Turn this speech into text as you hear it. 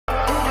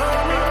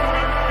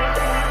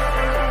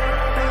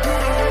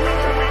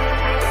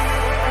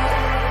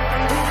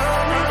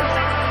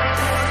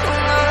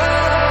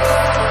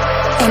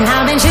And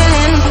I've been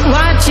chillin',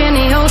 watching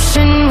the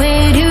ocean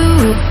with you.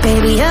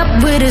 Baby,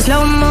 up with a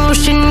slow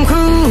motion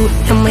crew.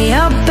 And we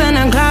up in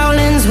our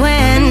growlings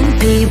when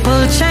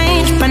people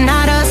change, but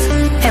not us.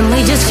 And we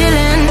just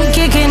chillin',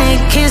 kicking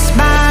it, kissed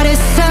by the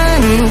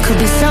sun. Could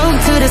be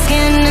soaked to the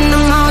skin in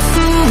the mall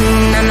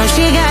soon. I know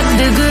she got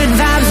the good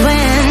vibes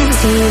when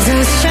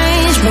seasons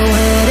change, but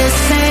we're the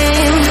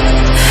same.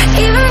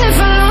 Even if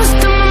I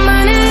lost all my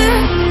money,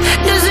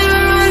 the zero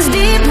runs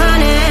deep,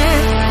 honey.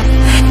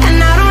 And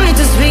I don't need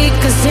to speak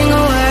a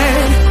single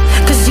word,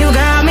 'cause you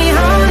got me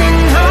holding,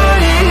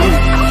 holding.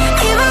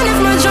 Even if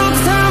my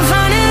jokes aren't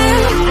funny,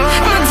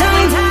 my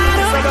tongue tied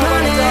up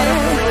on it.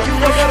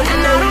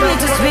 And I don't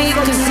need to speak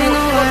a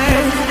single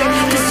word,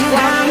 'cause you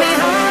got me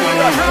holding,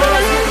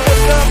 holding.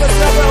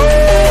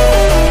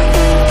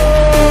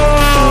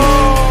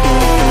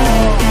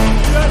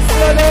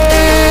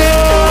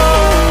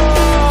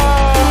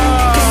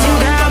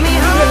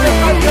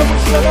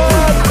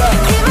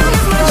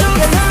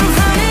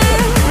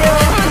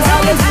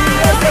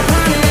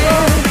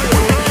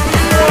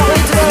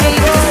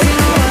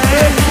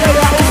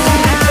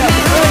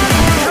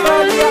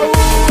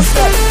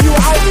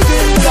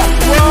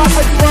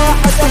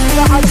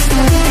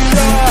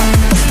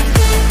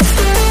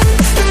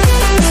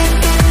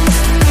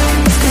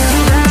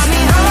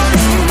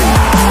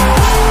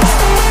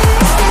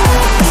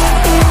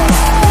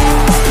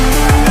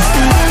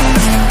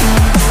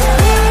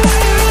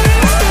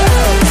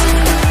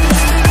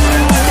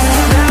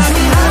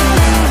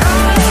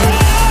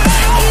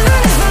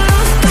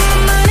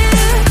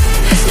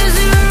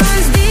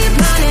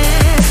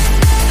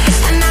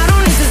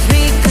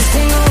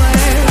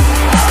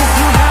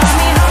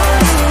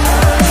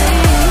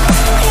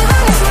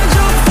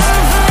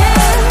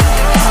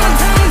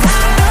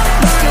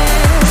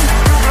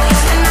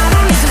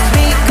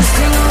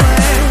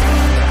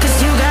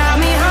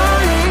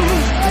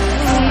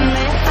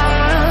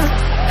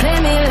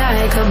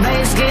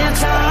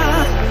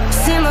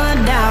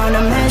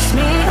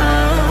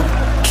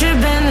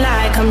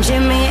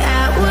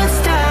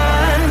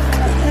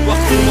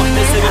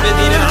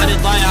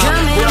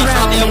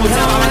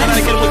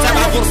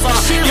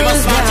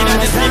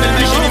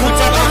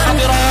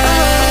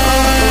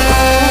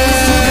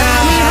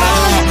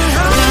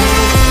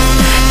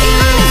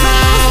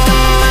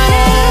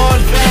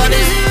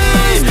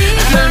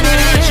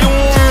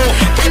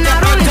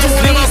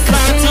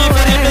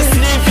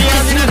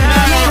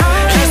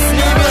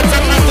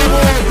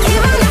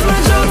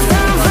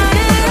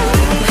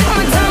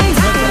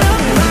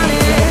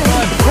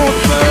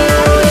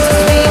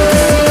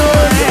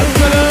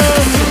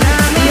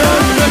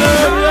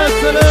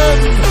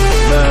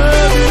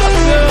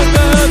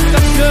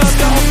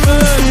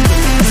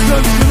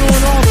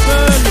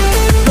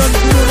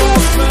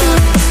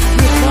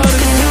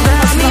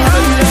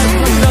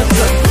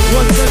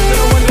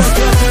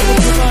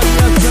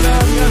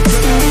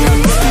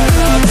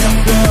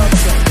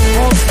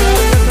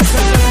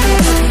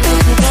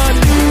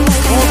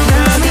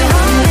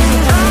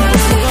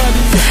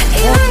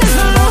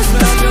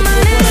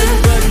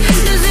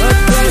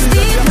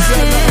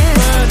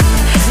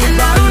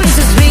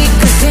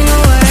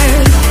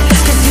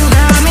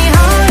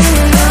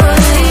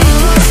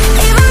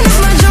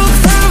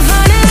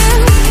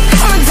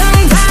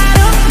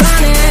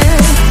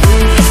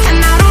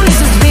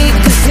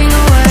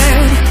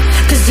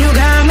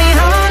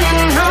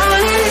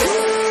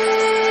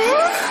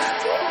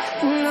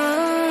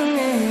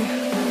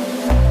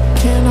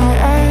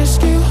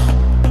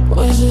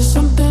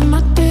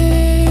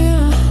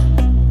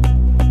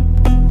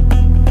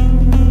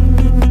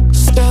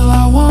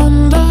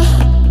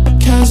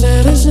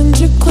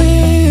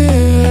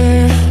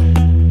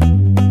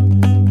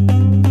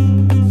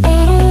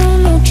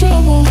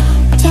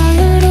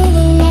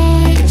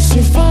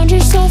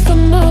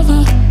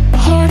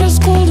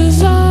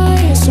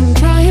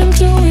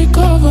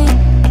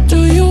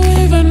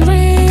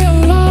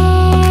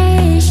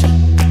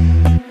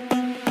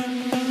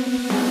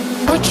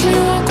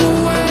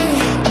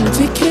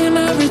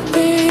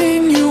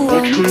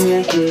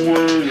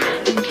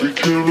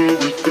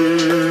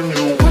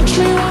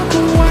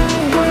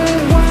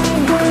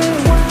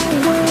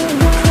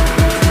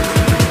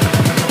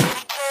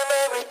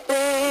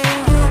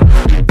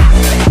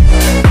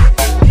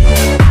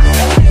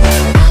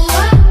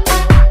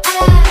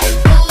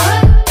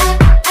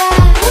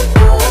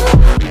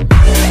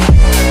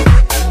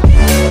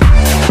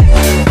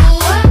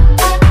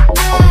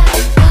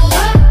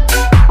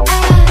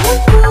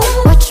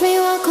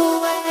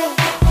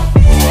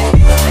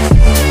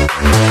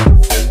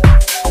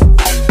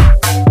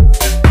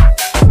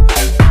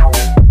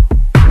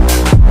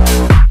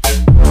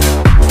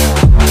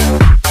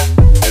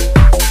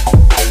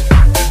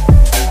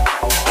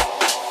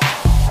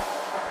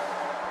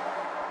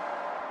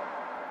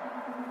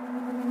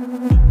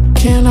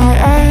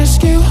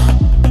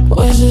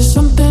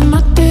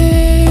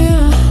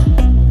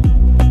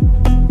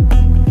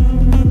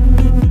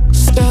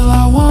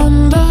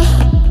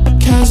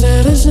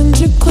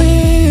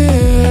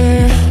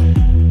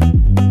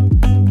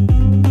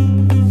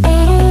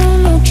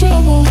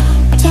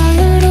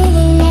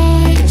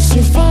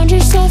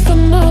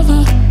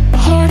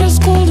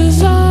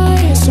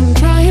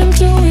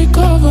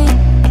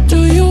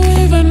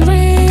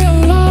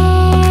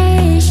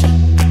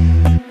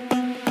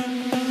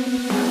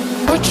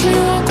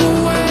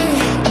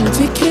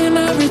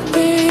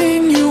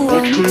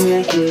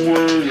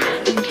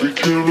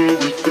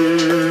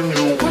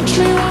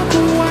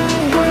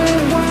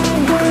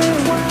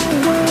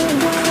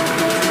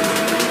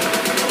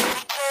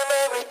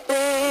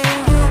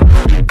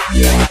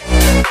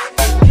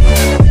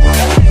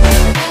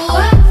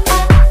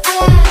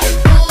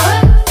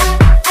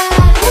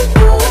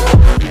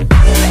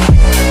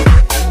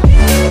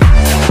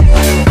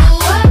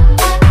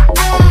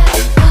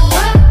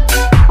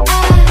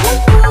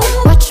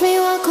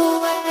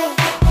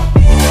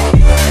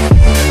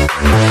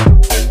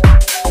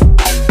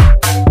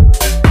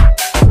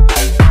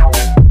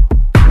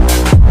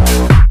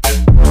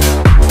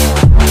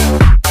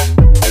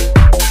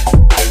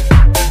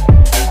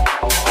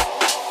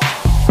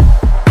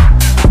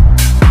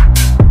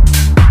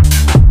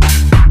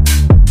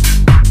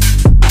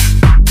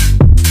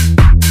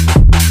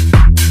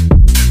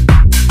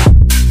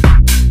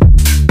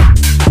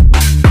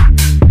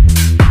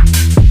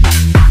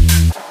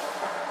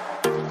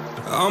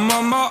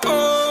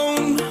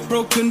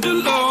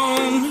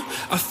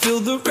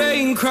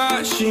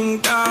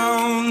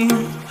 down.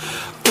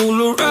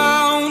 All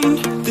around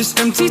this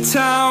empty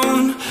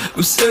town,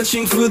 I'm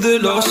searching for the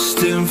lost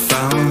and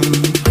found.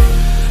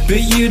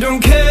 But you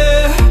don't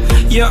care,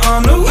 you're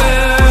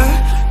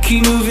unaware.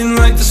 Keep moving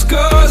like the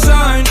scars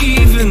aren't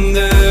even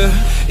there.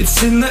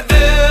 It's in the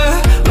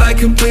air,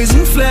 like a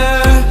blazing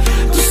flare.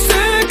 Just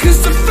stare,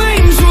 cause the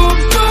flames will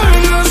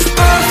burn us.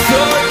 I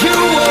thought you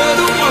were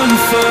the one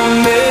for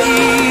me.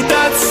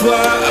 That's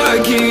why I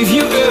gave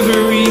you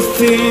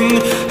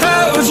everything.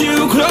 Held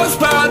you close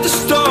by the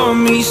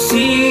stormy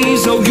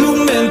seas. Oh,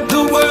 you meant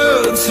the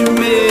world to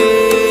me.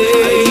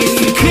 I used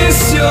to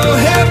kiss your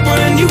head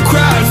when you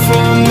cried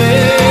for me.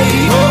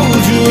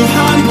 Hold your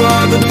hand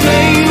while the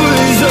pain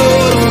was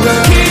over.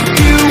 Keep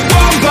you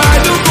warm by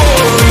the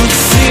roaring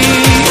sea.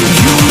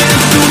 You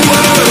meant the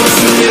world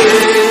to me.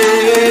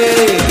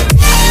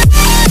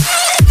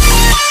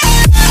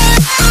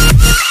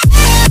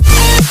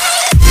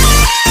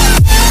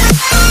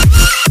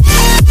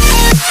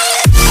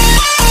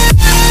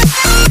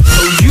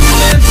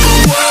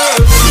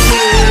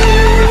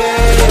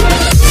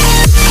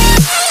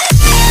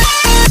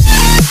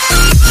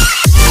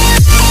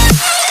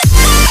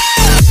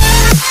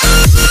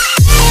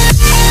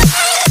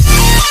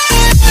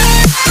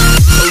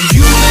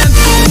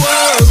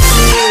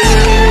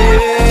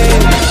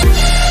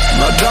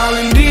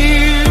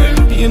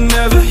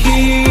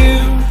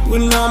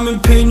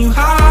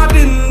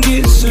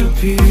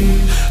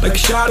 Like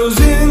shadows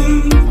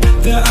in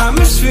the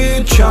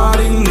atmosphere,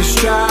 charting the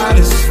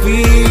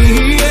stratosphere.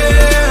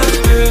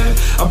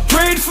 Yeah. I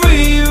prayed for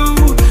you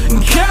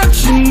and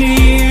kept you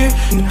near,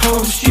 in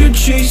hopes you'd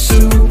chase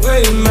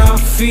away my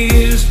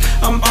fears.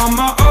 I'm on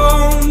my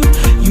own,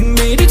 you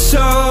made it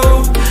so,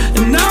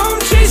 and now I'm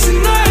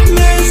chasing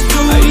nightmares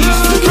too. I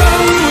used to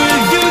run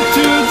with you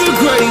through the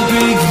great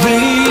big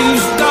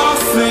leaves,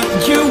 laugh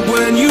at you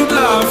when you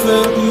laugh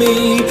at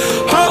me.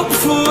 Hope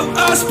for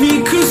us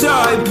because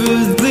I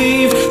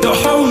believe the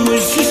home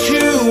was just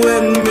you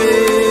and me.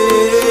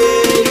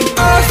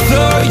 I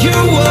thought you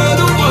were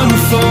the one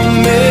for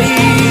me.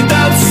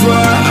 That's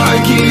why I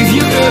gave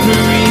you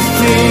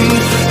everything.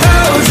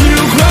 Held you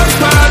close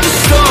by the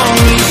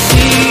stormy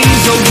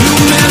seas. Oh, you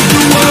meant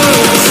the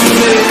world to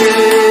me.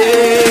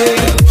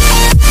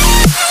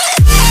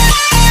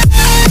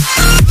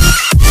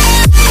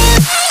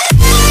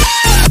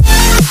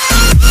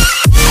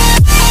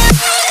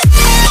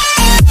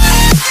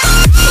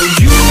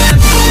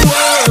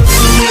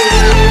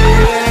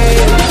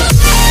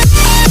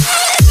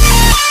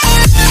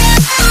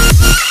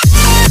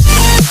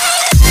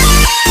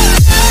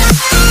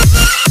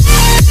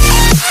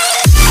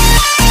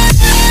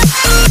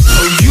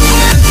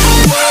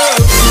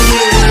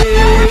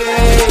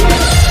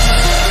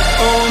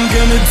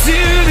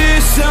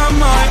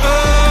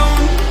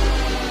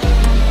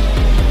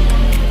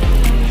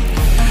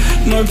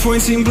 No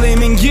point in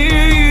blaming you,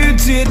 you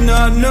did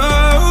not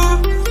know.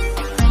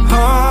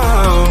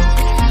 Oh.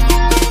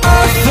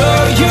 I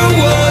thought you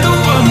were the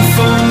one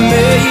for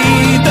me.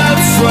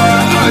 That's why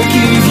I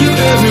gave you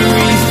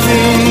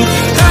everything.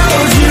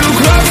 Held you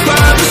close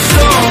by the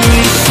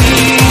stormy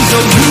seas.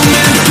 Oh, you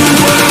meant the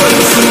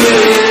world to me.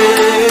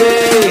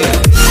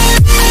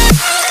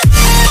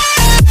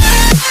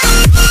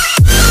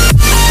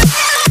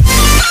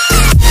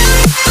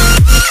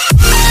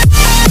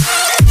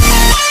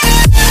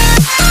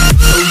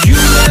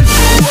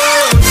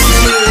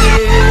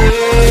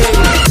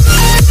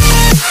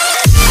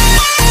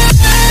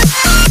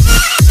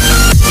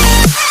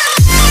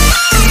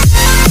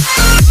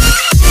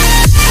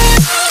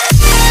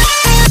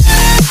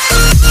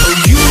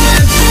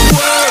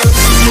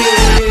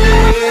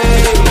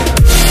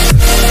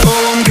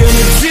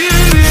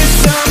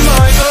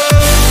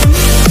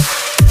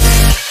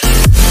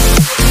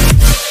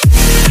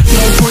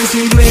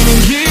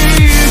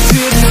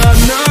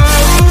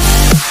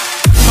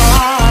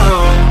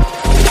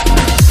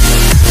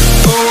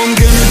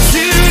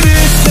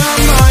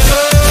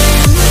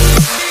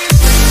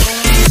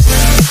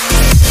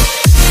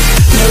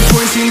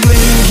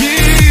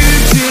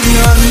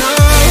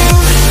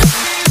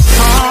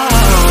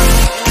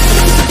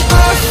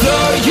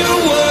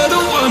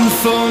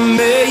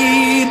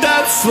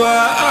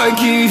 I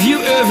gave you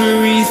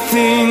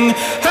everything,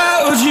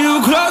 held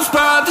you close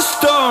by the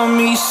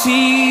stormy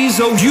seas.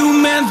 Oh, you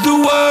meant the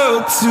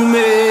world to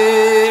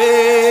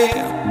me.